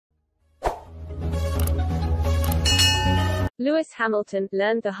Lewis Hamilton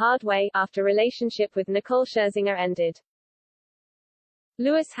learned the hard way after relationship with Nicole Scherzinger ended.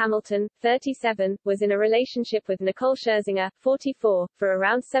 Lewis Hamilton, 37, was in a relationship with Nicole Scherzinger, 44, for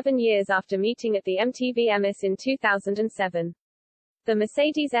around 7 years after meeting at the MTV Emmys in 2007. The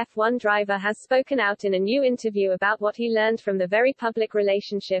Mercedes F1 driver has spoken out in a new interview about what he learned from the very public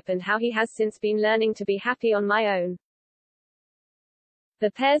relationship and how he has since been learning to be happy on my own. The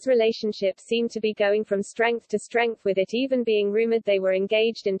pair's relationship seemed to be going from strength to strength, with it even being rumored they were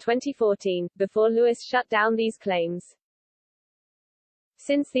engaged in 2014, before Lewis shut down these claims.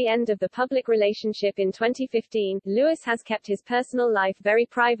 Since the end of the public relationship in 2015, Lewis has kept his personal life very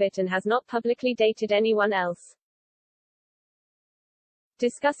private and has not publicly dated anyone else.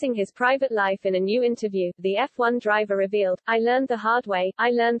 Discussing his private life in a new interview, the F1 driver revealed, "I learned the hard way,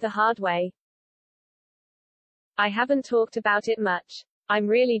 I learned the hard way. I haven't talked about it much. I'm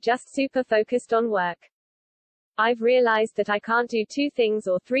really just super focused on work. I've realized that I can't do 2 things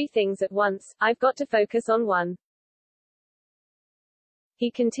or 3 things at once, I've got to focus on one." He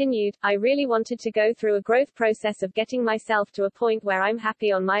continued, "I really wanted to go through a growth process of getting myself to a point where I'm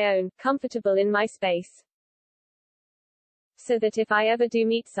happy on my own, comfortable in my space. So that if I ever do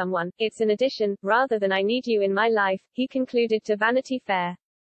meet someone, it's an addition, rather than I need you in my life," he concluded to Vanity Fair.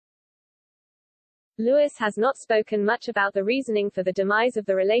 Lewis has not spoken much about the reasoning for the demise of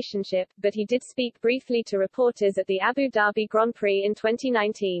the relationship, but he did speak briefly to reporters at the Abu Dhabi Grand Prix in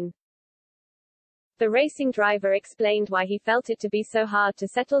 2019. The racing driver explained why he felt it to be so hard to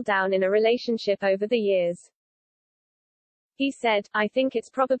settle down in a relationship over the years. He said, "I think it's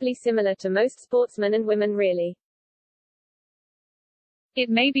probably similar to most sportsmen and women really. It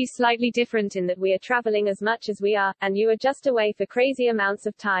may be slightly different in that we are traveling as much as we are, and you are just away for crazy amounts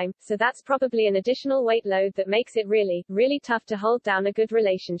of time, so that's probably an additional weight load that makes it really, really tough to hold down a good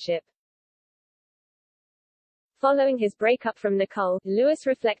relationship." Following his breakup from Nicole, Lewis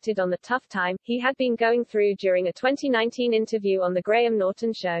reflected on the tough time he had been going through during a 2019 interview on The Graham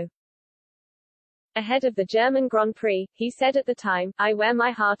Norton Show. Ahead of the German Grand Prix, he said at the time, "I wear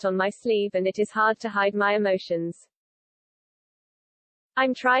my heart on my sleeve and it is hard to hide my emotions.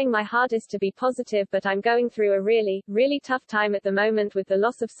 I'm trying my hardest to be positive, but I'm going through a really, really tough time at the moment with the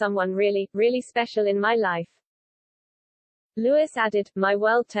loss of someone really, really special in my life." Lewis added, "My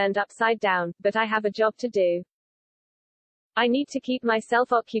world turned upside down, but I have a job to do. I need to keep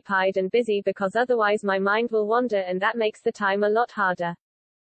myself occupied and busy because otherwise my mind will wander and that makes the time a lot harder."